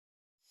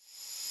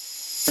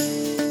Now,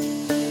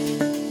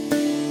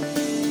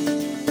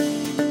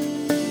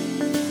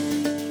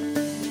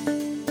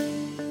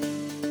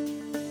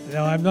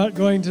 I'm not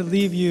going to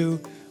leave you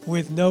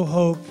with no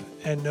hope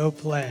and no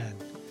plan.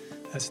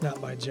 That's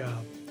not my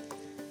job.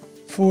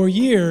 For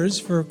years,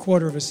 for a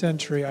quarter of a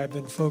century, I've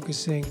been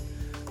focusing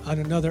on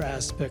another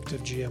aspect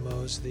of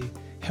GMOs, the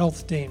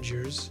health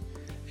dangers,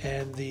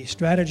 and the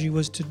strategy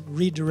was to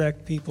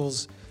redirect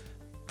people's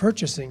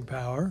purchasing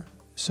power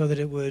so that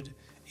it would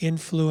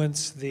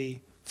influence the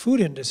food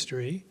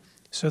industry,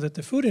 so that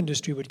the food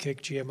industry would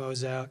kick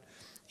GMOs out,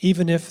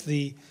 even if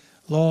the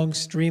long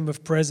stream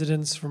of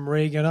presidents from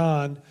Reagan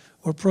on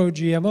were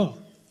pro-GMO.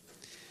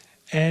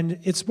 And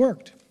it's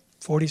worked.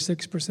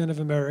 46% of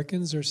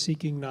Americans are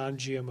seeking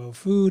non-GMO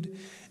food,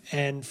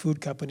 and food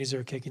companies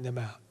are kicking them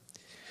out.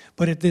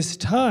 But at this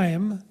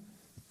time,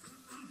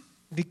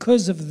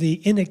 because of the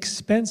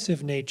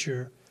inexpensive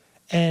nature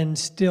and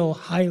still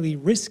highly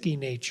risky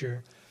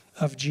nature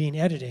of gene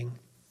editing,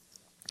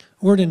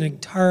 we're in an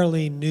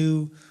entirely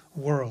new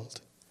world.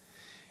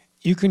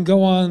 You can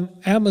go on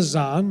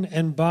Amazon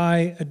and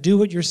buy a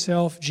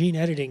do-it-yourself gene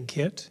editing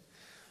kit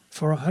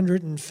for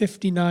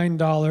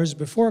 $159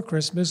 before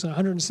Christmas,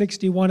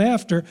 $161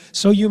 after,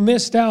 so you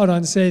missed out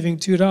on saving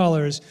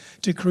 $2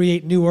 to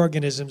create new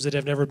organisms that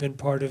have never been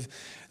part of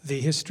the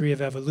history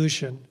of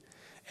evolution.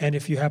 And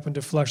if you happen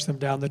to flush them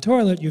down the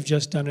toilet, you've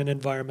just done an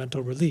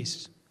environmental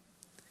release.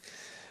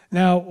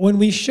 Now, when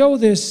we show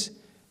this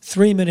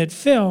 3-minute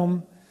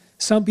film,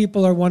 some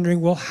people are wondering,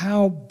 well,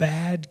 how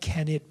bad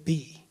can it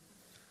be?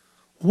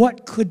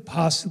 What could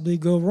possibly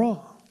go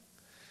wrong?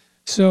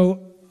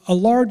 So a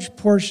large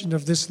portion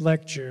of this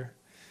lecture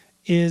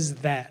is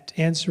that,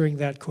 answering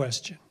that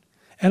question.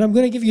 And I'm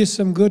going to give you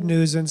some good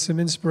news and some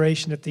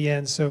inspiration at the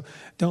end, so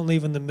don't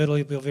leave in the middle,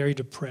 you'll be very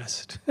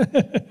depressed.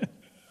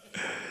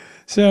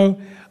 So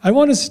I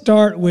want to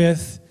start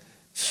with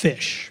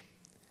fish.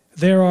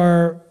 There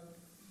are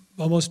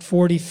almost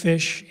 40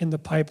 fish in the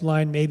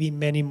pipeline, maybe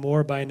many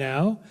more by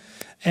now.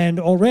 And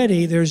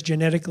already there's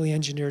genetically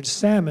engineered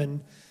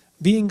salmon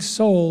being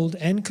sold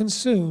and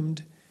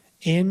consumed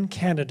in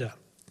Canada,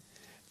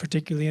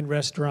 particularly in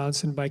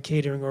restaurants and by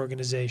catering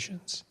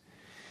organizations.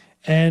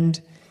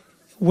 And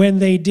when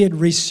they did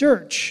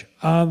research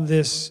on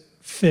this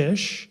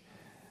fish,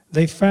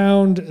 they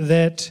found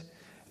that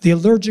the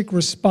allergic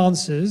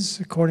responses,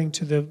 according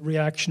to the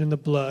reaction in the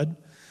blood,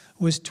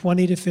 was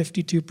 20 to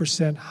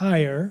 52%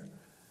 higher,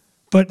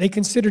 but they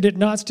considered it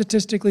not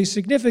statistically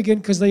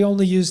significant because they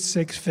only used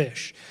 6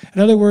 fish.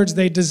 In other words,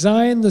 they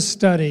designed the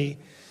study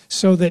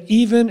so that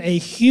even a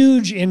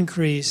huge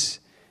increase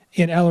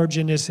in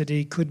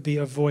allergenicity could be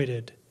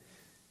avoided.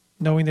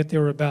 Knowing that they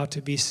were about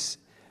to be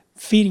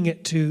feeding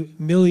it to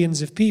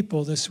millions of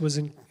people, this was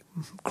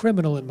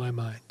criminal in my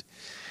mind.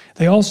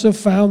 They also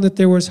found that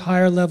there was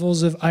higher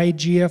levels of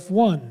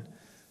IGF-1.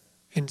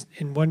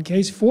 In one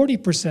case,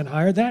 40%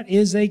 higher. That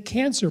is a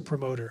cancer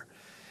promoter.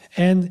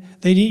 And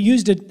they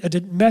used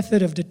a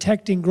method of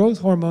detecting growth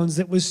hormones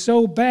that was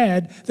so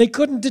bad, they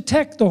couldn't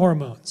detect the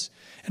hormones.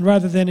 And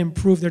rather than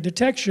improve their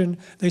detection,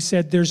 they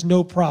said there's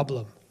no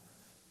problem.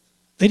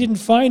 They didn't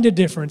find a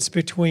difference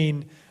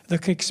between the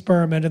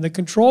experiment and the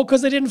control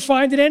because they didn't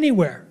find it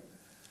anywhere.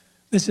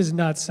 This is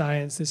not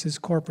science, this is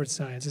corporate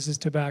science, this is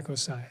tobacco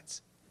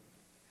science.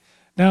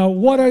 Now,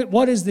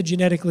 what is the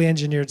genetically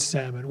engineered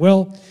salmon?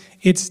 Well,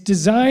 it's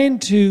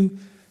designed to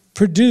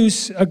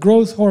produce a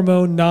growth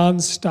hormone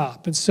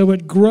nonstop, and so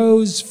it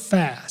grows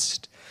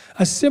fast.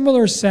 A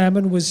similar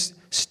salmon was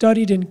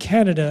studied in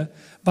Canada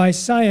by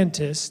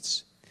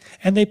scientists,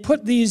 and they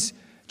put these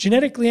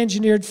genetically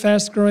engineered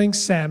fast-growing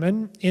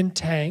salmon in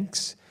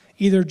tanks,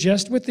 either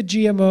just with the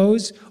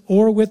GMOs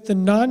or with the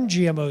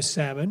non-GMO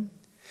salmon,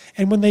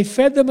 and when they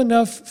fed them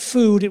enough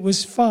food, it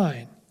was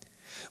fine.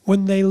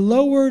 When they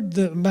lowered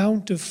the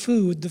amount of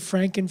food, the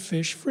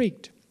frankenfish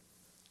freaked.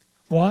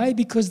 Why?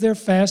 Because they're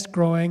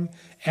fast-growing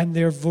and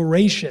they're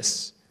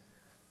voracious.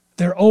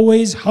 They're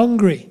always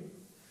hungry.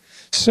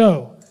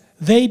 So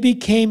they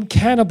became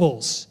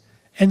cannibals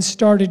and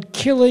started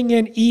killing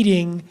and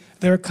eating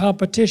their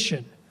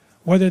competition,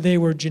 whether they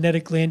were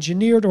genetically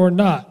engineered or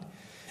not.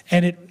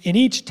 And in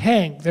each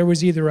tank, there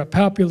was either a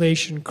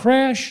population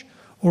crash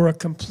or a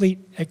complete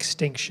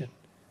extinction.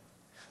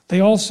 They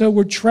also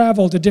would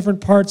travel to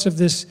different parts of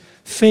this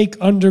fake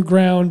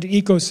underground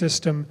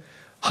ecosystem,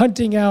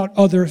 hunting out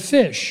other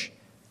fish,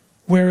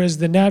 whereas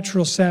the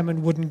natural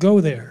salmon wouldn't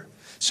go there.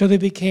 So they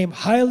became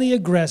highly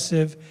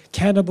aggressive,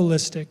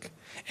 cannibalistic.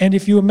 And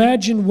if you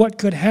imagine what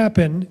could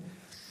happen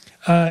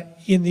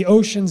in the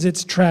oceans,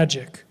 it's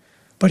tragic.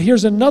 But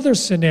here's another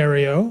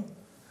scenario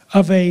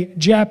of a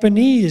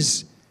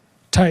Japanese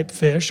type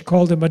fish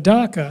called a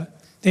Medaka.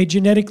 They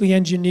genetically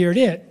engineered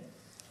it.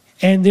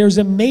 And there's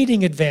a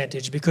mating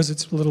advantage because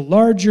it's a little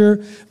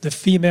larger. The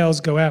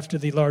females go after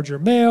the larger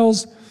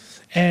males.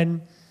 And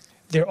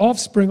their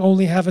offspring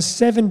only have a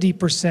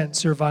 70%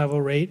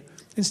 survival rate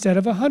instead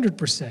of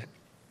 100%.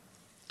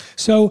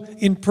 So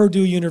in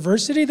Purdue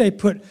University, they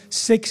put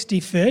 60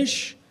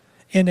 fish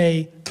in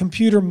a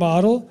computer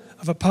model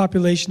of a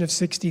population of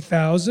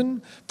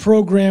 60,000,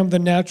 programmed the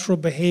natural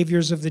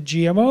behaviors of the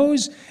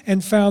GMOs,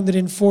 and found that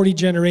in 40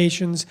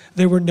 generations,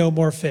 there were no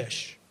more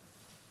fish.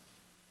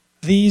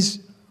 These,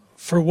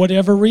 for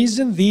whatever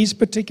reason, these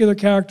particular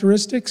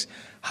characteristics,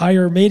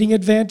 higher mating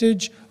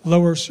advantage,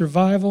 lower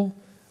survival,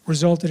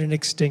 resulted in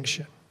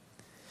extinction.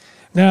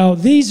 Now,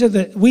 we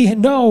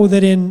know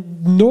that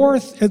in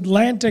North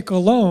Atlantic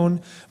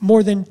alone,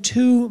 more than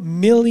 2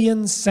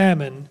 million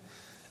salmon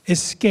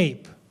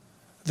escape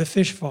the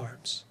fish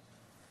farms.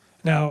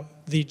 Now,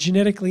 the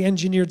genetically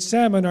engineered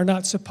salmon are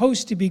not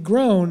supposed to be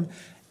grown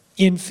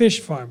in fish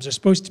farms. They're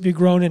supposed to be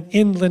grown in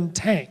inland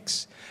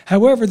tanks.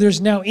 However, there's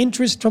now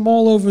interest from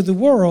all over the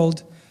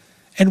world,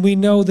 and we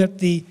know that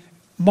the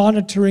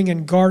monitoring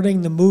and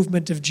guarding the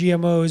movement of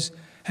GMOs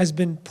has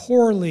been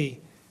poorly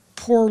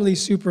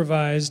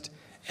supervised,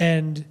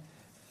 and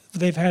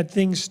they've had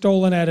things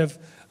stolen out of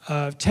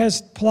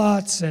test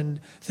plots and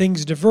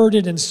things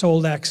diverted and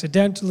sold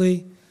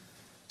accidentally.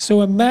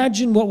 So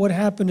imagine what would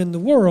happen in the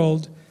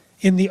world,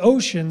 in the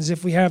oceans,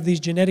 if we have these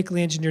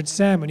genetically engineered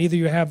salmon. Either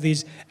you have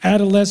these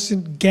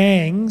adolescent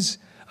gangs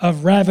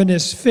of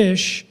ravenous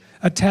fish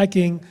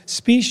attacking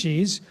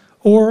species,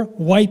 or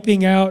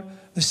wiping out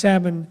the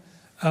salmon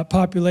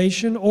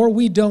population, or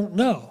we don't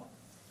know.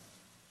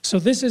 So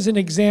this is an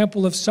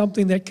example of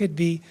something that could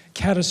be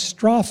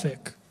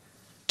catastrophic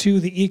to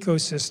the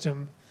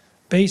ecosystem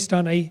based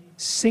on a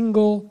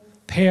single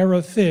pair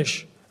of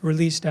fish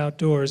released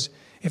outdoors,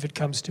 if it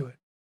comes to it.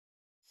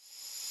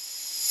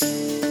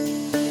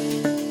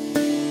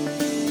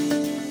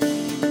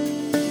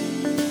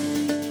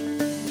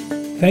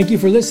 Thank you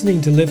for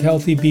listening to Live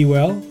Healthy, Be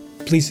Well.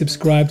 Please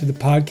subscribe to the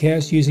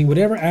podcast using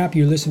whatever app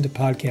you listen to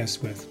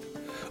podcasts with,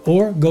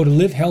 or go to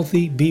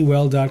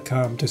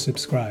livehealthybewell.com to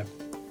subscribe.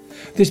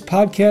 This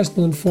podcast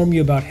will inform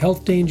you about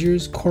health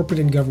dangers, corporate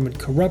and government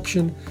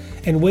corruption,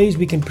 and ways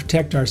we can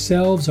protect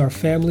ourselves, our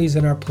families,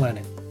 and our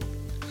planet.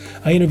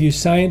 I interview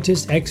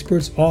scientists,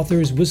 experts,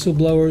 authors,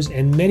 whistleblowers,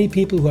 and many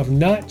people who have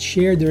not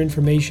shared their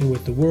information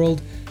with the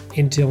world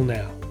until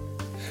now.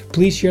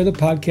 Please share the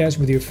podcast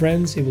with your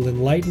friends. It will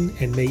enlighten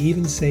and may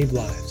even save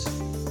lives.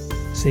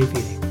 Safe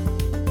eating.